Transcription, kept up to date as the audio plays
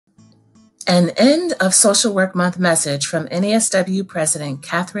An end of Social Work Month message from NASW President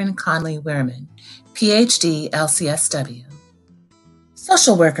Kathryn Conley Wehrmann, PhD, LCSW.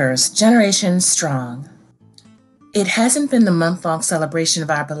 Social workers, Generation Strong. It hasn't been the month-long celebration of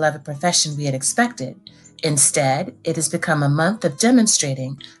our beloved profession we had expected. Instead, it has become a month of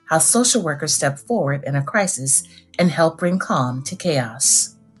demonstrating how social workers step forward in a crisis and help bring calm to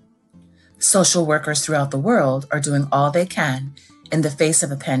chaos. Social workers throughout the world are doing all they can in the face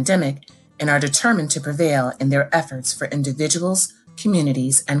of a pandemic and are determined to prevail in their efforts for individuals,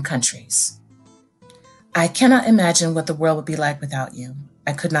 communities, and countries. I cannot imagine what the world would be like without you.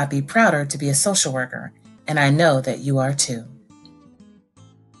 I could not be prouder to be a social worker, and I know that you are too.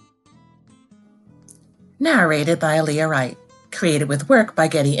 Narrated by Aaliyah Wright, created with work by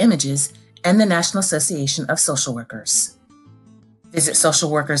Getty Images and the National Association of Social Workers. Visit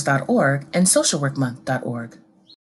socialworkers.org and socialworkmonth.org.